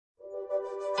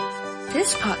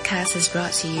This podcast is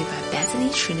brought to you by Bethany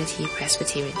Trinity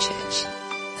Presbyterian Church.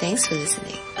 Thanks for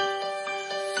listening.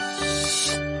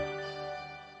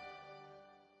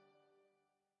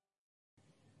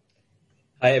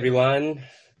 Hi everyone.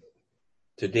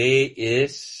 Today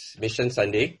is Mission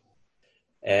Sunday,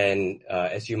 and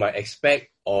as you might expect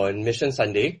on Mission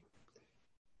Sunday,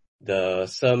 the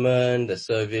sermon, the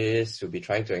service will be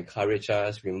trying to encourage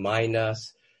us, remind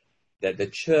us that the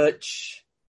church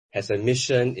has a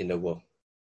mission in the world.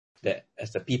 That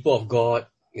as the people of God,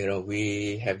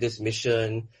 we have this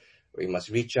mission. We must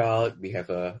reach out. We have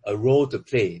a role to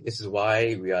play. This is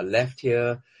why we are left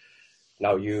here.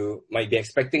 Now you might be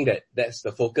expecting that that's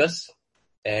the focus.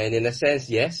 And in a sense,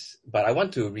 yes, but I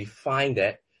want to refine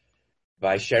that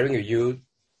by sharing with you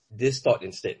this thought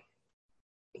instead.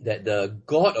 That the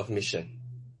God of mission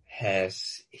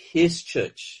has His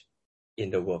church in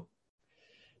the world.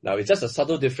 Now, it's just a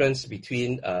subtle difference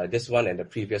between this one and the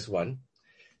previous one.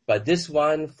 But this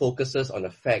one focuses on the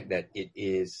fact that it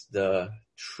is the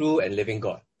true and living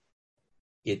God.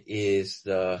 It is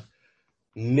the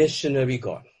missionary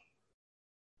God.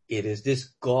 It is this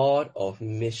God of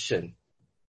mission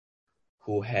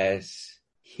who has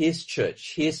His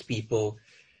church, His people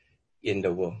in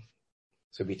the world.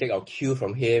 So we take our cue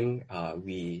from Him.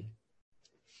 We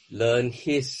learn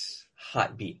His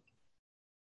heartbeat.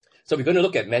 So we're going to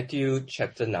look at Matthew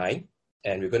chapter 9,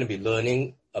 and we're going to be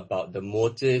learning about the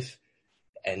motive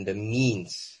and the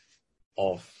means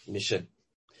of mission.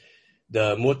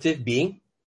 The motive being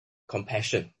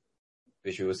compassion,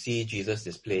 which we will see Jesus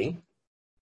displaying,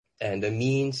 and the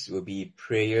means will be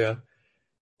prayer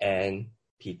and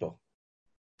people.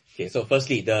 Okay, so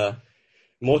firstly, the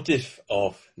motive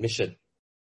of mission.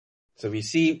 So we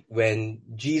see when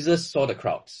Jesus saw the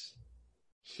crowds,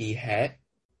 He had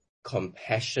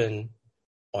compassion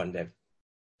on them.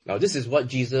 Now, this is what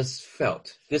Jesus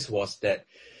felt. This was that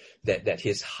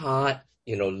His heart,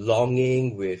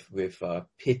 longing with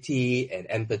pity and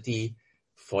empathy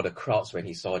for the crowds when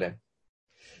He saw them.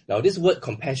 Now, this word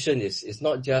compassion is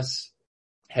not just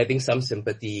having some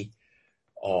sympathy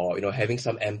or, having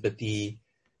some empathy,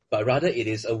 but rather it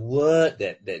is a word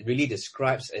that really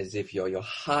describes as if your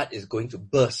heart is going to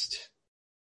burst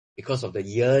because of the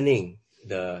yearning,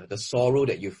 the sorrow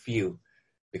that you feel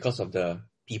because of the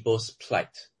people's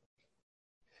plight.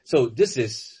 So this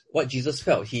is what Jesus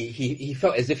felt. He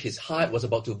felt as if His heart was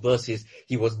about to burst.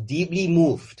 He was deeply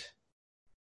moved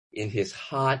in His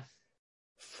heart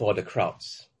for the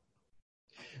crowds.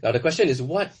 Now the question is,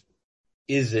 what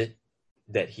is it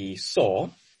that He saw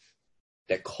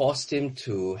that caused Him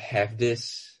to have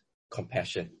this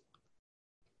compassion?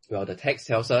 Well, the text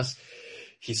tells us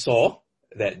He saw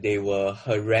that they were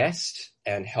harassed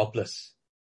and helpless,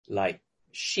 like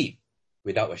sheep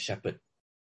without a shepherd.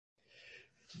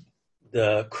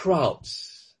 The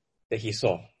crowds that He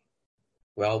saw,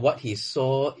 well, what He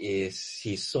saw is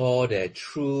He saw their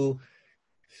true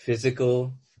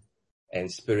physical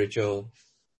and spiritual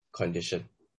condition.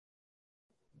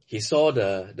 He saw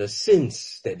the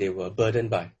sins that they were burdened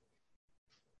by.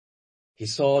 He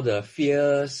saw the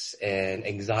fears and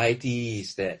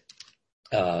anxieties that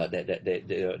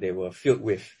they were filled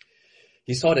with.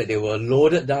 He saw that they were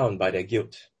loaded down by their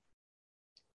guilt.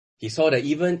 He saw that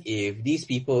even if these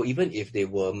people, even if they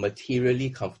were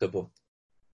materially comfortable,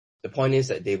 the point is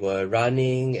that they were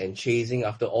running and chasing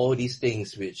after all these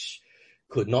things which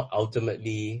could not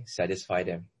ultimately satisfy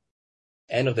them.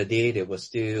 End of the day, they were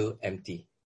still empty.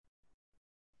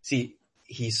 See,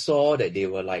 He saw that they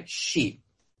were like sheep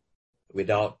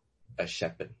without a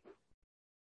shepherd.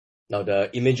 Now, the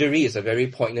imagery is a very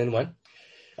poignant one.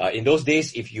 In those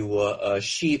days, if you were a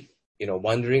sheep,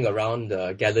 wandering around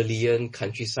the Galilean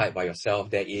countryside by yourself,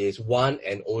 there is one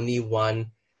and only one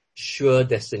sure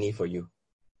destiny for you,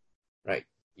 right?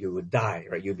 You would die,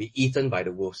 right? You'll be eaten by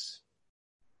the wolves.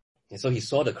 And so He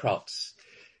saw the crowds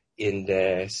in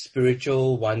their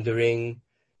spiritual wandering,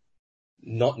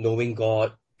 not knowing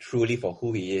God truly for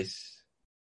who He is,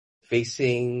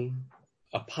 facing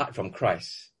apart from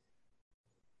Christ,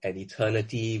 an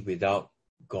eternity without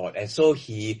God. And so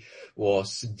He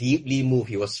was deeply moved.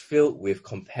 He was filled with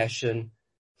compassion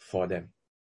for them.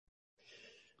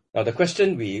 Now, the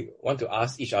question we want to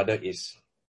ask each other is,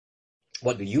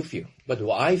 what do you feel? What do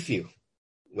I feel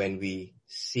when we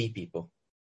see people?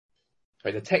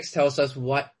 Right, the text tells us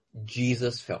what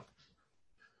Jesus felt.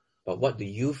 But what do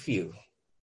you feel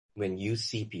when you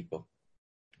see people?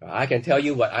 I can tell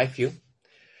you what I feel.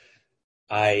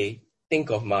 I think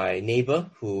of my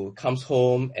neighbor who comes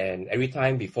home, and every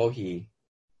time before he,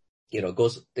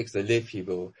 takes the lift, he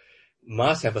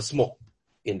must have a smoke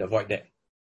in the void deck.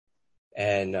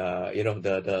 And,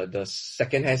 the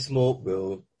secondhand smoke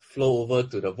will flow over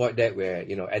to the void deck where,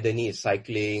 Anthony is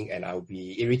cycling and I'll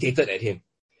be irritated at him.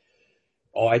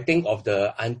 Or I think of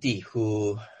the auntie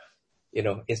who,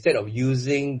 instead of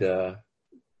using the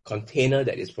container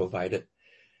that is provided,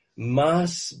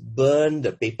 must burn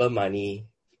the paper money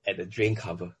at the drain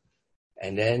cover.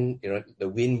 And then, the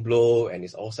wind blow and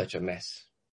it's all such a mess.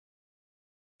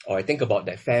 Or I think about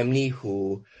that family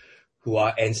who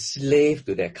are enslaved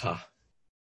to their car.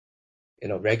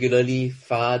 Regularly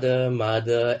father,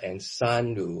 mother and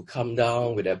son will come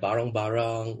down with their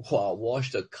barang-barang,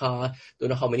 wash the car, don't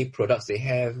know how many products they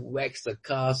have, wax the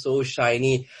car, so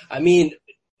shiny. I mean,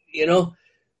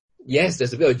 yes,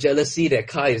 there's a bit of jealousy. Their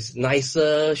car is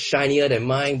nicer, shinier than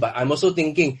mine, but I'm also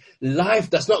thinking life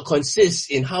does not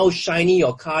consist in how shiny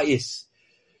your car is.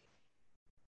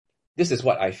 This is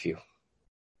what I feel.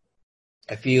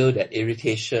 I feel that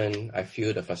irritation, I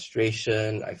feel the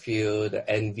frustration, I feel the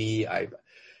envy.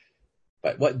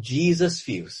 But what Jesus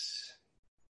feels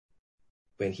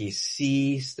when he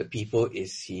sees the people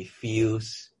is he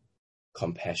feels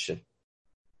compassion.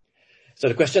 So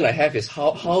the question I have is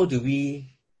how do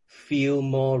we feel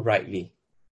more rightly?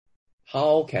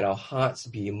 How can our hearts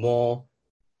be more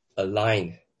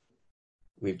aligned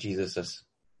with Jesus's?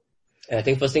 And I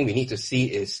think first thing we need to see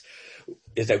is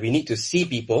that we need to see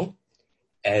people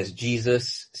as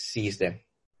Jesus sees them.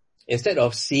 Instead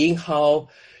of seeing how,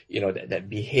 that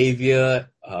behavior,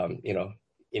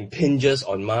 impinges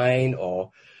on mine or,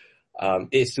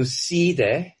 is to see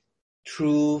their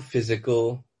true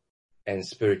physical and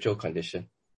spiritual condition.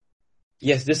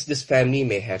 Yes, this family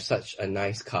may have such a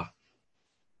nice car,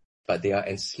 but they are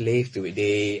enslaved to it.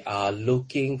 They are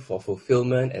looking for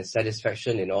fulfillment and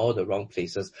satisfaction in all the wrong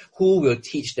places. Who will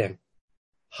teach them?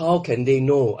 How can they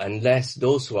know unless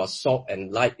those who are salt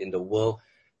and light in the world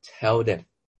tell them?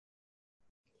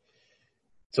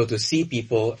 So to see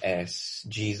people as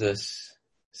Jesus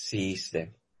sees them.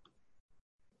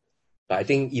 But I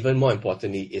think even more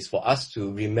importantly is for us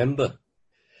to remember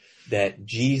that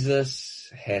Jesus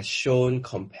has shown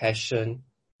compassion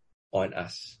on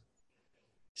us.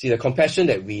 See, the compassion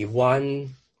that we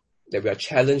want, that we are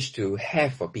challenged to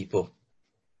have for people,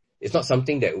 it's not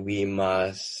something that we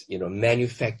must,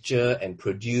 manufacture and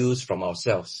produce from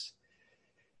ourselves.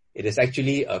 It is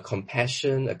actually a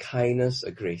compassion, a kindness, a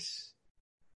grace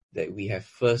that we have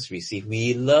first received.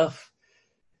 We love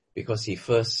because he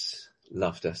first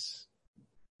loved us.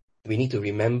 We need to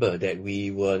remember that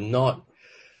we were not,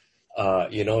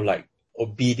 like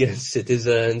obedient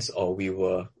citizens, or we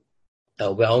were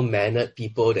well-mannered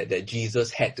people that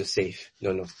Jesus had to save.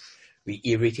 No. We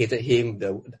irritated him.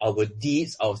 Our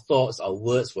deeds, our thoughts, our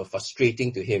words were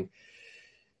frustrating to him.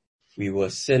 We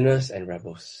were sinners and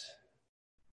rebels.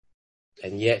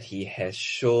 And yet he has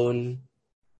shown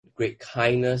great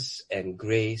kindness and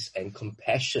grace and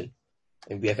compassion.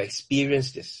 And we have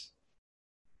experienced this.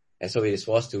 And so it is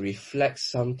for us to reflect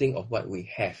something of what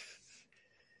we have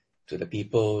to the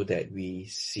people that we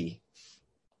see.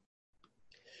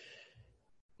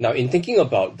 Now, in thinking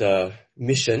about the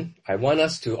mission, I want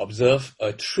us to observe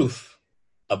a truth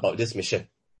about this mission.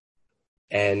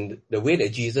 And the way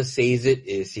that Jesus says it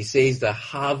is, he says the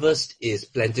harvest is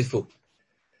plentiful,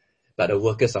 but the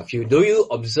workers are few. Do you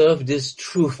observe this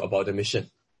truth about the mission?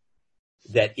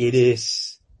 That it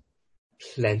is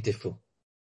plentiful.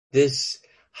 This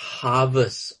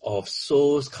harvest of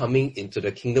souls coming into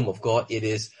the kingdom of God, it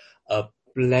is a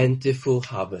plentiful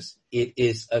harvest. It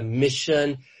is a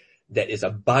mission that is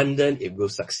abundant, it will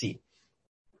succeed.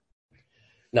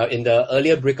 Now, in the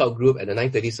earlier breakout group at the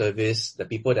 9:30 service, the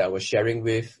people that I was sharing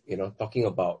with, talking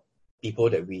about people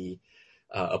that we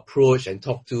approach and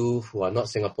talk to who are not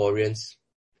Singaporeans,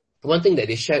 one thing that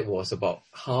they shared was about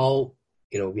how,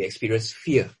 we experience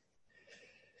fear.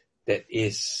 That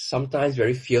is sometimes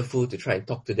very fearful to try and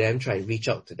talk to them, try and reach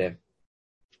out to them.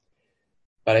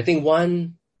 But I think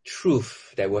one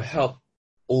truth that will help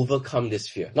overcome this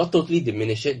fear, not totally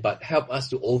diminish it, but help us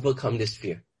to overcome this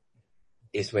fear,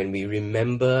 is when we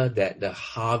remember that the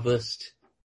harvest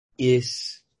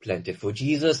is plentiful.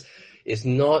 Jesus is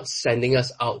not sending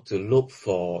us out to look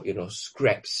for,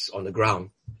 scraps on the ground,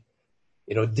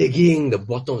 digging the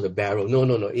bottom of the barrel. No.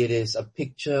 It is a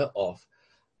picture of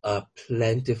a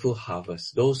plentiful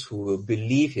harvest. Those who will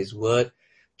believe his word,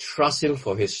 trust him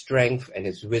for his strength and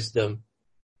his wisdom,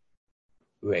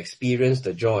 will experience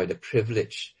the joy, the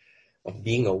privilege of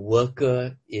being a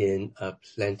worker in a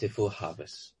plentiful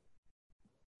harvest.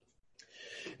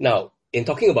 Now, in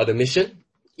talking about the mission,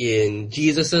 in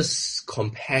Jesus's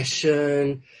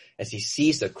compassion, as he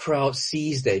sees the crowd,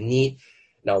 sees their need,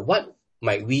 now what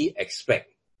might we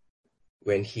expect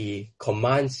when he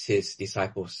commands his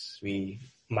disciples. We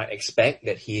might expect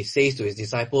that he says to his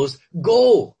disciples,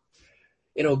 go!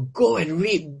 Go and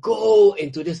reap, go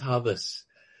into this harvest.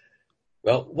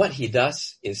 Well, what he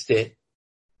does instead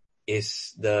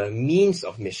is the means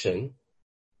of mission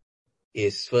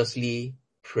is firstly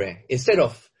prayer. Instead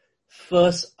of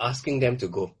first asking them to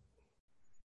go,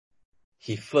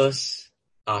 he first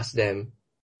asks them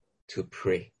to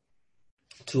pray,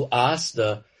 to ask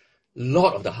the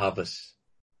Lord of the harvest,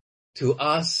 to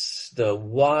ask the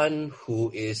one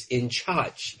who is in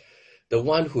charge, the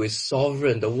one who is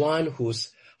sovereign, the one whose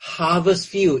harvest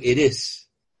field it is,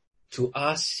 to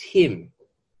ask him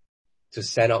to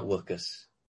send out workers.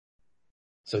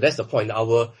 So that's the point.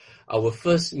 Our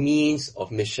first means of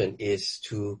mission is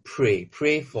to pray.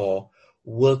 Pray for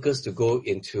workers to go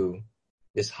into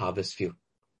this harvest field.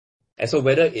 And so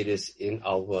whether it is in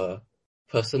our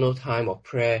personal time of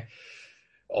prayer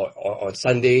or on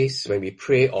Sundays when we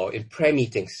pray or in prayer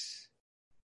meetings,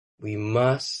 we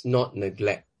must not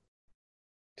neglect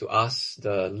to ask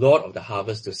the Lord of the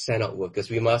harvest to send out workers.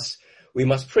 We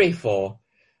must pray for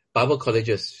Bible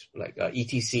colleges like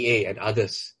ETCA and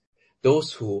others,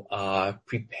 those who are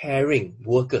preparing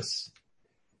workers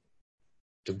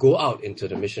to go out into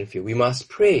the mission field. We must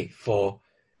pray for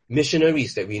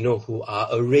missionaries that we know who are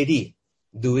already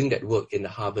doing that work in the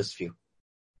harvest field.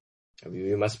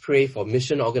 We must pray for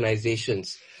mission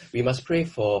organizations. We must pray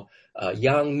for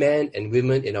young men and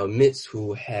women in our midst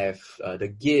who have the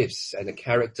gifts and the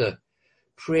character.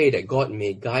 Pray that God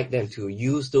may guide them to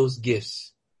use those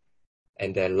gifts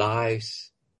and their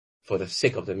lives for the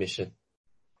sake of the mission.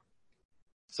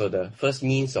 So the first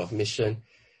means of mission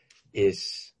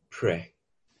is prayer.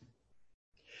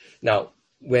 Now,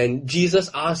 when Jesus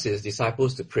asks his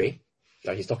disciples to pray,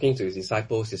 he's talking to his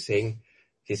disciples, he's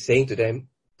saying to them,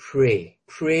 pray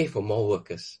for more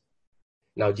workers.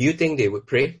 Now, do you think they would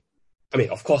pray?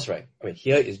 Of course, right?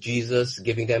 Here is Jesus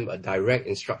giving them a direct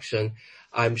instruction.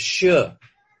 I'm sure,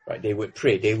 right, they would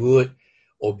pray. They would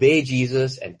obey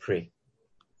Jesus and pray.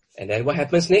 And then what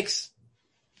happens next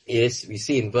is we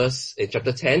see in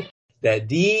chapter 10 that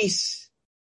these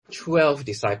 12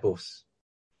 disciples,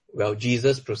 well,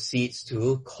 Jesus proceeds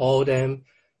to call them,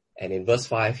 and in verse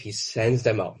 5, he sends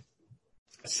them out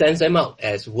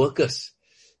as workers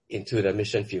into the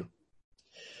mission field.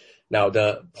 Now,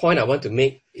 the point I want to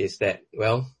make is that,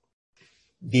 well,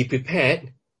 be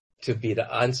prepared to be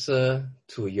the answer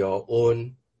to your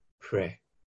own prayer.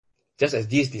 Just as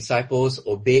these disciples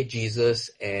obeyed Jesus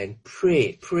and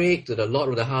prayed to the Lord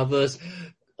of the harvest,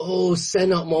 oh,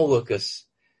 send out more workers.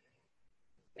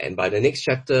 And by the next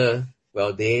chapter,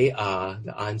 well, they are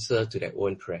the answer to their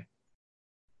own prayer.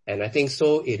 And I think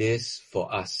so it is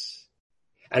for us.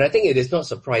 And I think it is not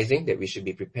surprising that we should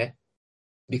be prepared,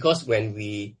 because when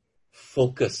we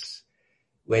focus,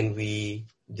 when we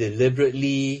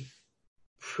deliberately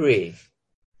pray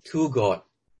to God,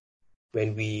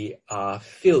 when we are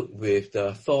filled with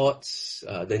the thoughts,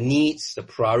 the needs, the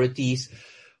priorities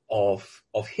of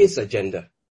his agenda,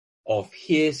 of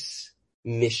his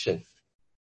mission,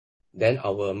 then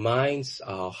our minds,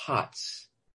 our hearts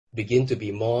begin to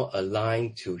be more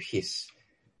aligned to his.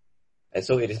 And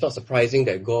so it is not surprising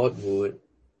that God would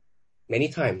many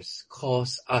times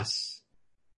cause us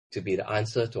to be the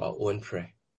answer to our own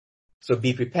prayer. So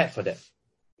be prepared for that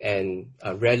and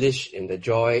relish in the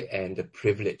joy and the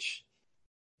privilege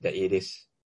that it is.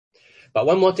 But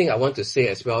one more thing I want to say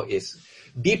as well is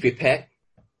be prepared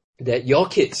that your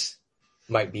kids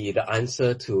might be the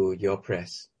answer to your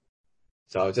prayers.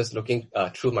 So I was just looking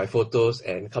through my photos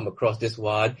and come across this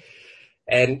one.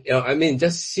 And, it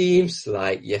just seems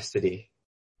like yesterday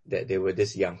that they were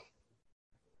this young.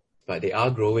 But they are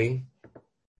growing.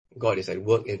 God is at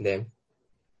work in them.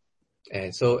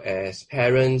 And so as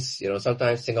parents,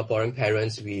 sometimes Singaporean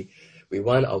parents, we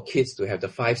want our kids to have the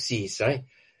 5 C's, right?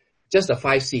 Just the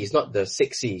 5 C's, not the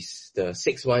 6 C's. The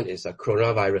 6th one is a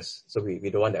coronavirus. So we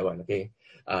don't want that one, okay?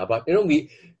 But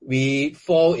we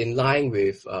fall in line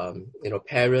with,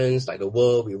 parents, like the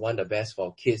world, we want the best for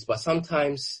our kids. But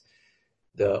sometimes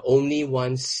the only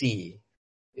one C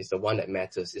is the one that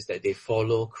matters, is that they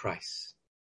follow Christ.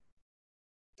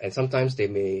 And sometimes they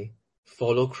may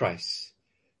follow Christ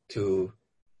to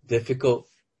difficult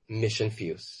mission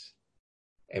fields.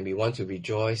 And we want to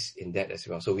rejoice in that as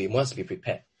well. So we must be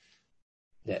prepared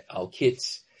that our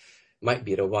kids might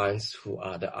be the ones who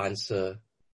are the answer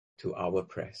to our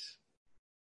prayers.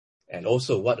 And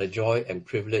also what a joy and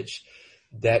privilege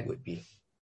that would be.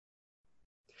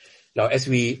 Now, as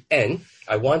we end,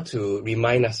 I want to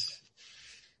remind us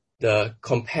the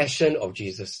compassion of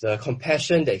Jesus, the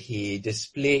compassion that he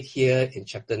displayed here in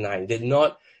chapter 9 did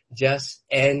not just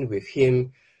end with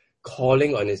him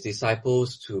calling on his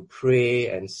disciples to pray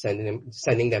and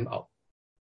sending them out.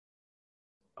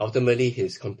 Ultimately,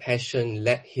 his compassion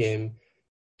led him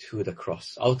to the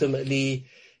cross. Ultimately,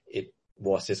 it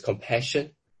was his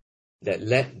compassion that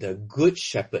led the good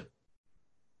shepherd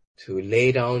to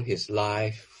lay down his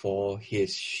life for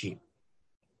his sheep.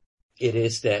 It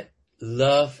is that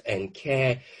love and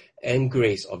care and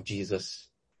grace of Jesus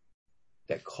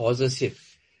that causes him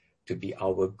to be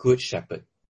our good shepherd,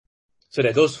 so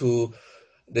that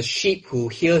the sheep who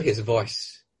hear his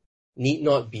voice need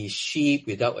not be sheep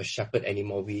without a shepherd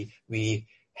anymore. We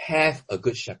have a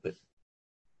good shepherd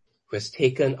who has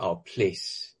taken our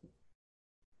place,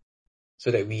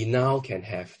 so that we now can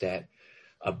have that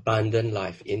abundant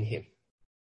life in him.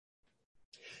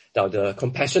 Now, the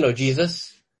compassion of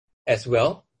Jesus as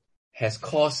well has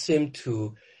caused him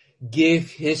to give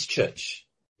his church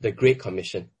the Great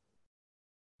Commission.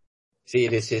 See,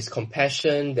 it is his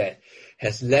compassion that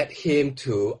has led him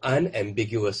to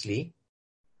unambiguously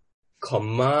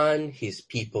command his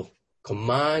people,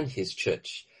 command his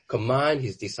church, command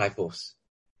his disciples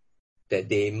that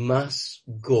they must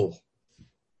go.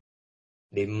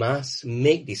 They must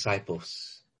make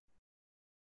disciples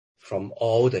from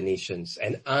all the nations.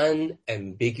 An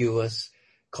unambiguous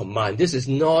command. This is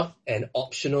not an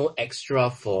optional extra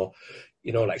for,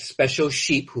 like special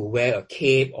sheep who wear a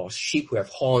cape or sheep who have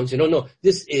horns. No.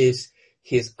 This is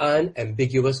his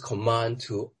unambiguous command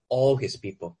to all his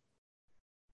people.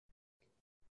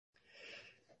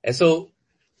 And so,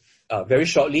 very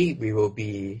shortly, we will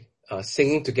be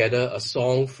singing together a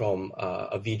song from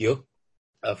a video,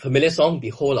 a familiar song,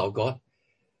 Behold Our God.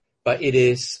 But it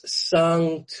is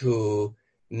sung to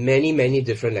many, many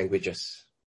different languages.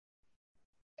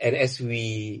 And as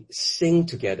we sing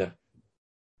together,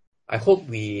 I hope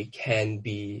we can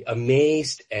be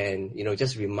amazed and,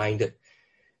 just reminded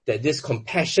that this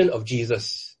compassion of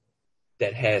Jesus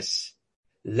that has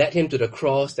led him to the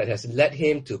cross, that has led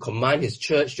him to command his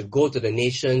church to go to the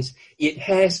nations, it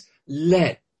has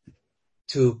led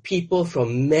to people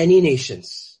from many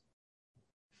nations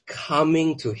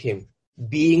coming to him,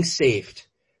 being saved,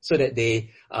 so that they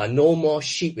are no more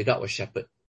sheep without a shepherd,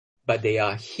 but they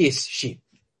are his sheep.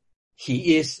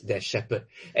 He is their shepherd.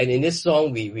 And in this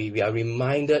song, we are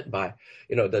reminded by,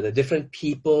 the different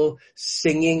people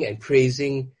singing and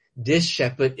praising this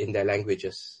shepherd in their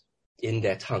languages, in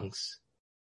their tongues.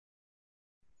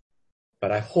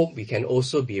 But I hope we can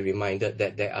also be reminded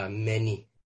that there are many,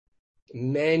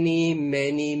 many,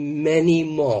 many, many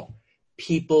more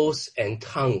peoples and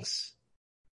tongues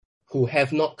who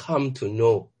have not come to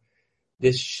know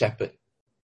this shepherd.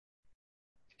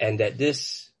 And that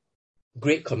this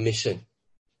Great Commission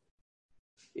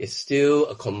is still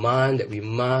a command that we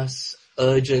must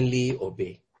urgently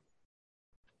obey.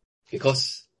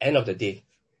 Because, end of the day,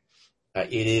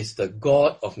 it is the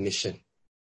God of mission,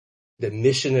 the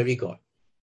missionary God,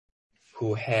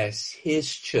 who has his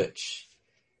church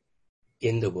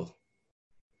in the world.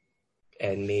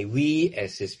 And may we,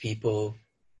 as his people,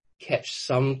 catch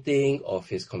something of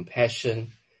his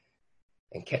compassion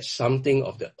and catch something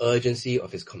of the urgency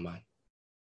of his command.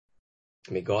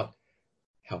 May God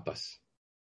help us.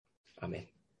 Amen.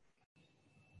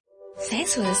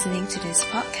 Thanks for listening to this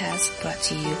podcast brought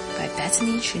to you by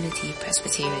Bethany Trinity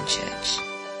Presbyterian Church.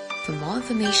 For more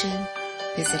information,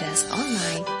 visit us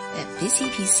online at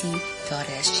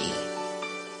busypc.sg.